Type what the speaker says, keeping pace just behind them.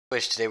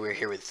Wish today we were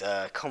here with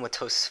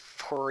Comatose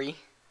Furry.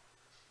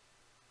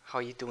 How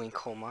are you doing,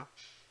 Coma?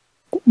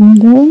 I'm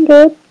doing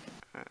good.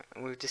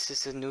 This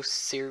is a new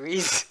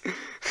series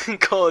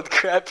called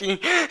Crappy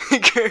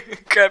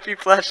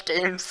Flash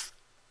Games.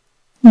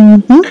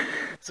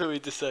 So we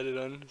decided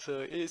on.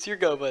 So it's your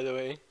go, by the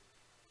way.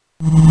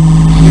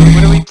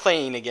 What are we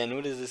playing again?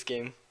 What is this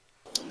game?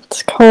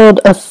 It's called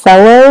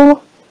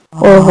Othello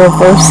or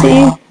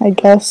Reversi, I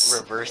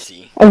guess.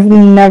 Reversi. I've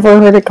never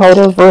heard it called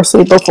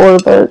Reversi before,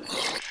 but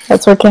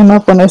that's what came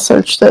up when I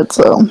searched it,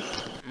 so.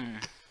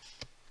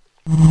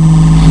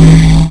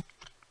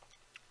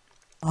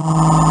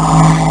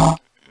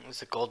 Was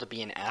the goal to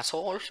be an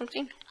asshole or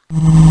something?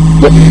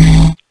 Yep.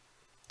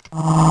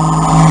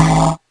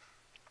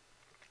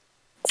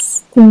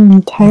 It's the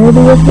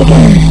entirety of the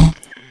game.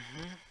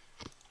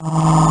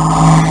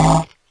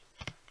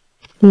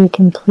 Be a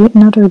complete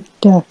and utter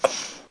dick.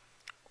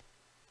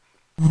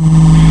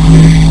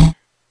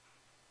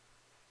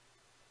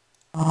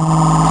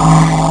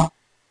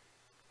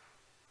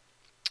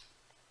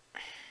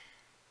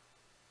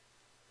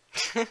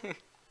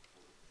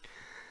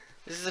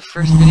 This is the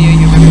first video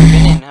you've ever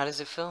been in. How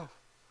does it feel?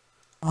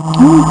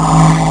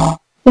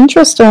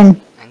 Interesting.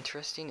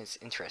 Interesting? It's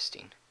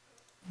interesting.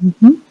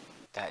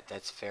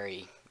 That's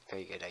very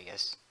good, I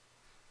guess.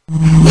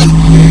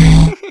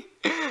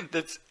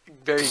 That's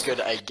very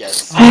good, I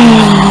guess.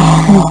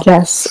 I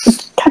guess.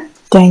 God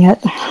dang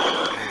it.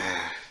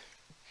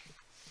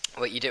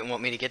 What, you didn't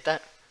want me to get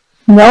that?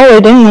 No, I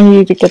didn't want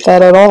you to get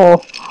that at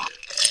all.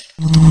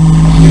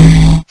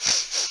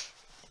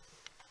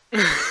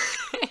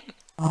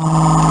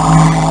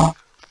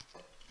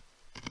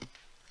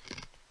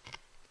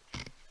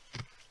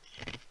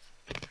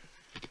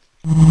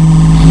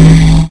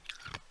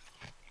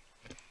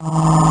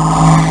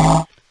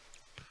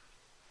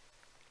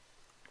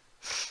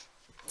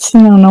 So,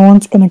 no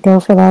one's gonna go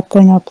for that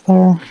thing up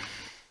there.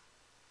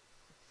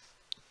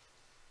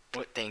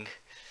 What thing?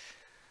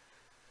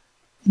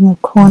 In the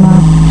corner.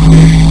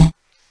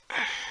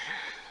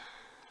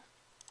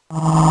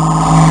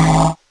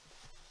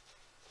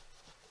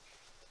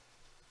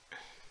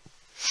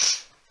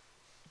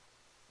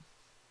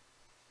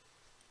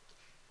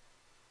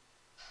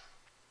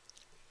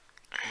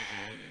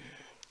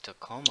 To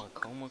Coma.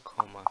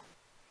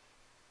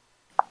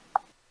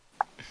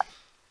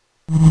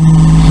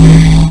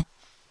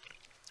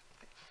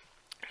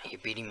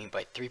 You're beating me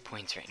by 3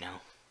 points right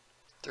now.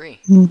 3.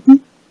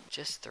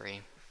 Just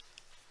 3.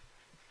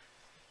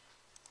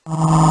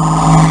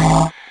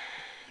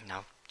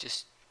 No,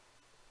 just...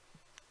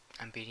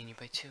 I'm beating you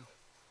by 2.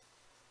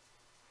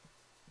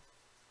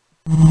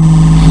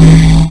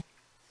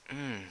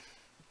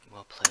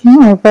 Well played.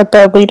 I bet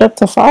that lead up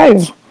to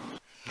 5.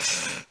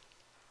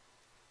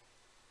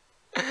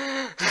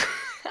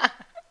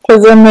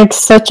 Because it makes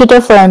such a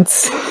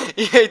difference.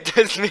 Yeah, it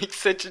does make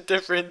such a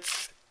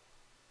difference.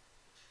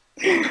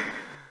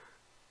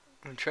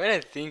 I'm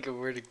trying to think of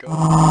where to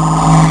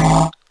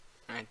go.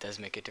 It does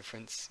make a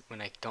difference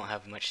when I don't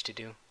have much to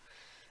do.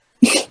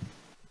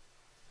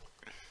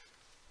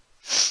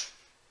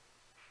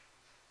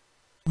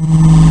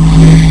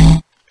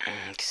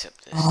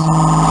 Except this.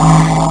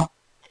 Well,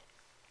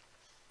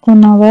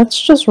 no,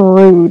 that's just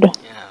rude.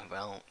 Yeah,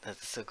 well,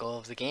 that's the goal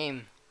of the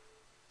game.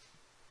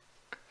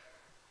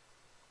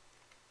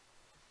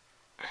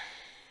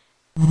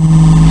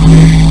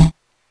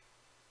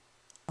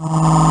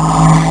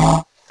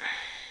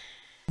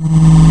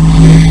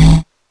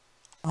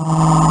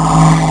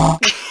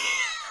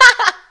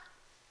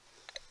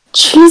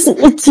 Jeez,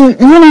 it's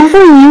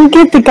whenever you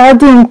get the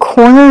goddamn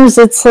corners,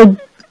 it's like,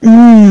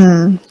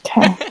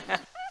 okay.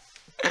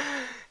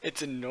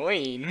 It's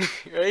annoying,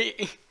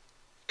 right?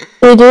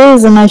 It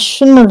is, and I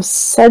shouldn't have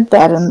said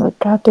that in the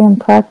goddamn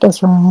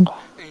practice round.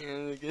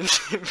 Yeah, you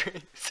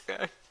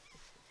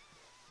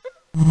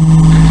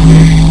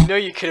know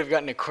you could have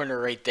gotten a corner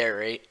right there,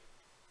 right?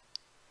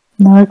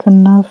 No, I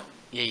couldn't have.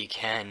 Yeah, you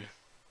can.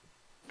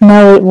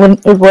 No, it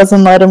wouldn't. It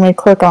wasn't letting me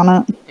click on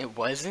it. It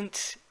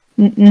wasn't?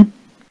 Oh,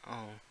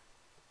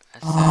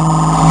 that's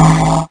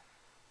sad.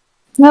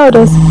 No, it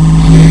is.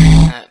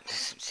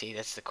 See,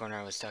 that's the corner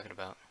I was talking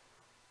about.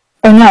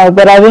 Oh no,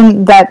 but I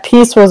didn't. That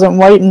piece wasn't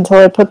white until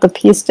I put the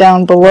piece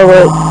down below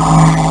it.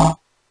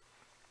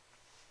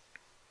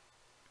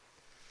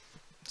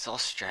 It's all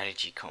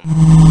strategy, Coma.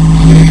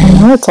 I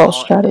know it's all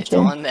strategy. It's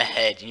all in the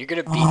head, and you're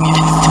gonna beat me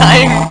this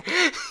time.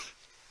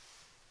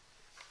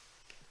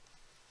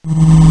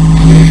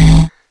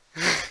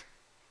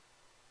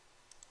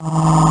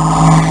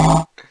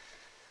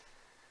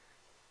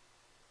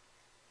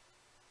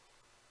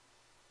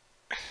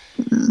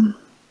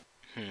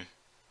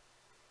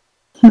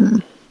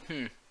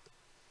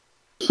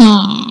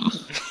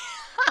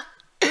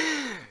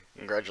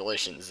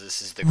 Congratulations,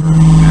 this is the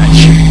grooming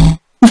match.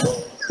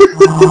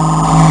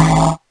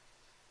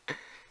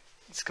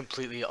 It's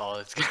completely all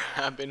that's gonna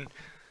happen.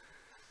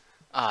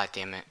 Ah,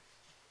 damn it.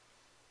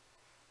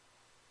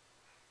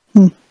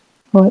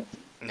 What?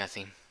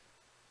 Nothing.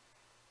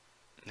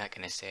 Not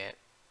gonna say it.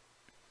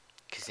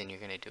 Because then you're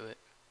gonna do it.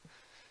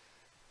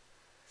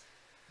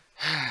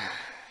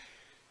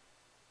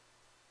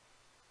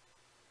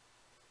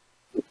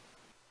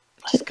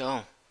 Just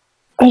go.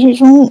 I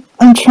don't.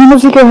 I'm trying to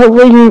figure out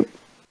where you.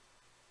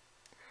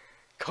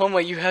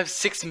 Coma, you have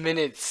 6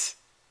 minutes.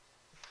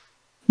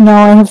 No,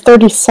 I have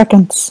 30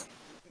 seconds.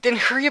 Then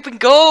hurry up and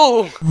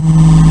go!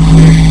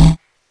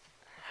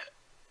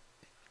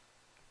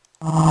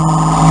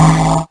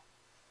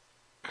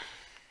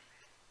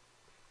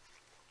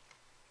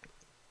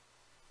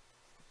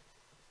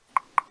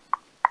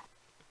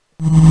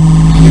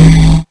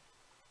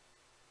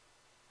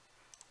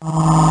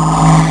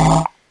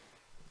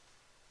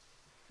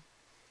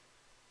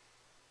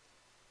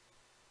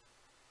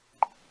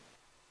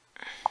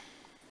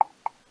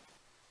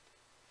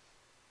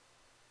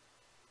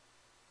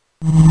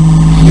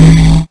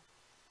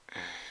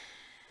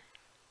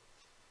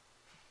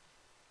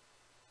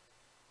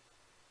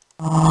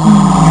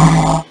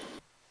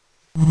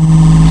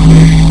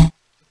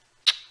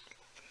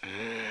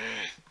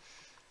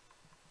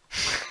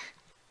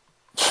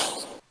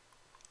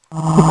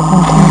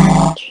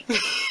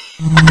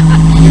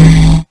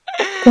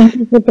 Thank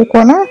you for the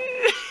corner.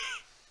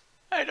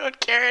 I don't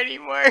care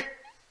anymore.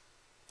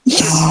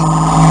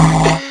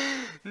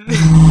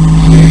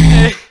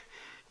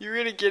 You're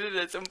gonna get it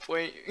at some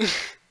point.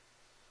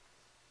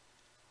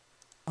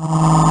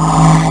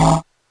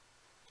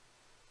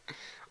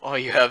 Oh,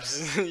 you have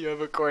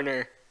a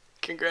corner.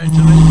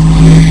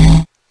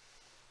 Congratulations.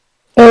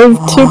 I have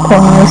 2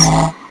 corners.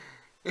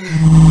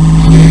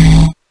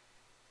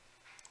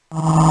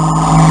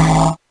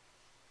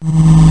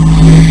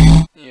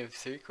 You have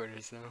 3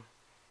 corners now.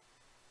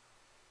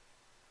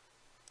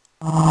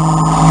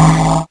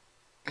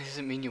 Does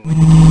it mean you win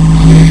the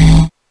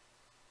game?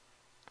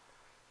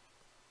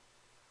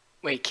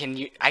 Wait, can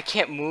you? I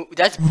can't move.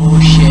 That's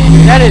bullshit.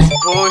 That is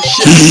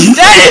bullshit.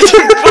 That is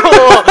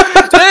bull.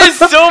 That is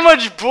so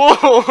much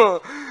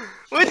bull.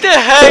 What the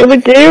heck? That's how the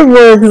game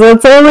works.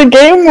 That's how the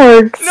game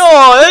works.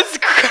 No, that's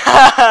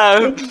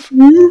crap.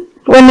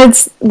 When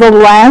it's the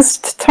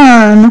last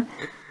turn,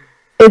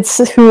 it's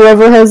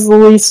whoever has the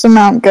least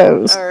amount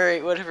goes.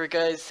 Alright, whatever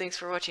guys. Thanks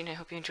for watching. I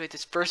hope you enjoyed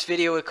this first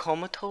video with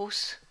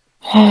Comatose.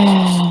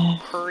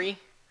 Hurry.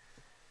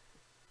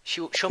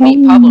 She'll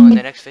meet Pablo in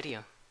the next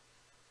video.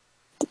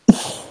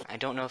 I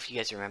don't know if you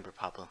guys remember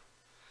Pablo.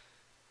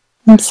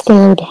 I'm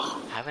scared.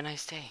 Have a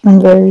nice day. I'm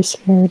very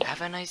scared.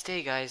 Have a nice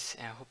day, guys,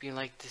 and I hope you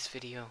liked this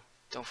video.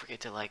 Don't forget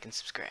to like and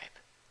subscribe.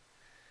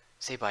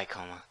 Say bye,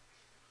 Coma.